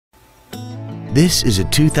This is a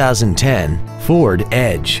 2010 Ford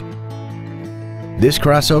Edge. This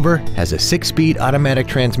crossover has a 6-speed automatic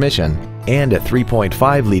transmission and a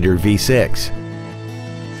 3.5-liter V6.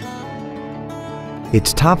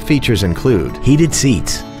 Its top features include heated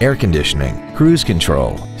seats, air conditioning, cruise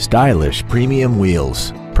control, stylish premium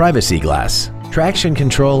wheels, privacy glass, traction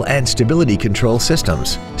control and stability control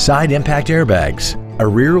systems, side impact airbags, a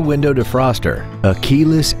rear window defroster, a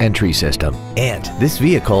keyless entry system, and this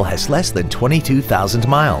vehicle has less than 22,000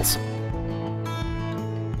 miles.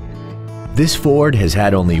 This Ford has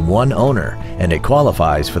had only one owner, and it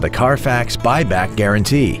qualifies for the Carfax buyback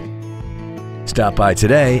guarantee. Stop by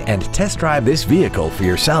today and test drive this vehicle for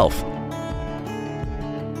yourself.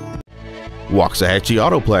 Waxahachie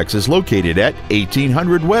Autoplex is located at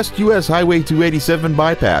 1800 West US Highway 287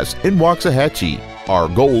 Bypass in Waxahachie. Our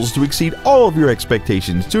goal is to exceed all of your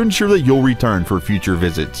expectations to ensure that you'll return for future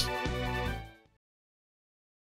visits.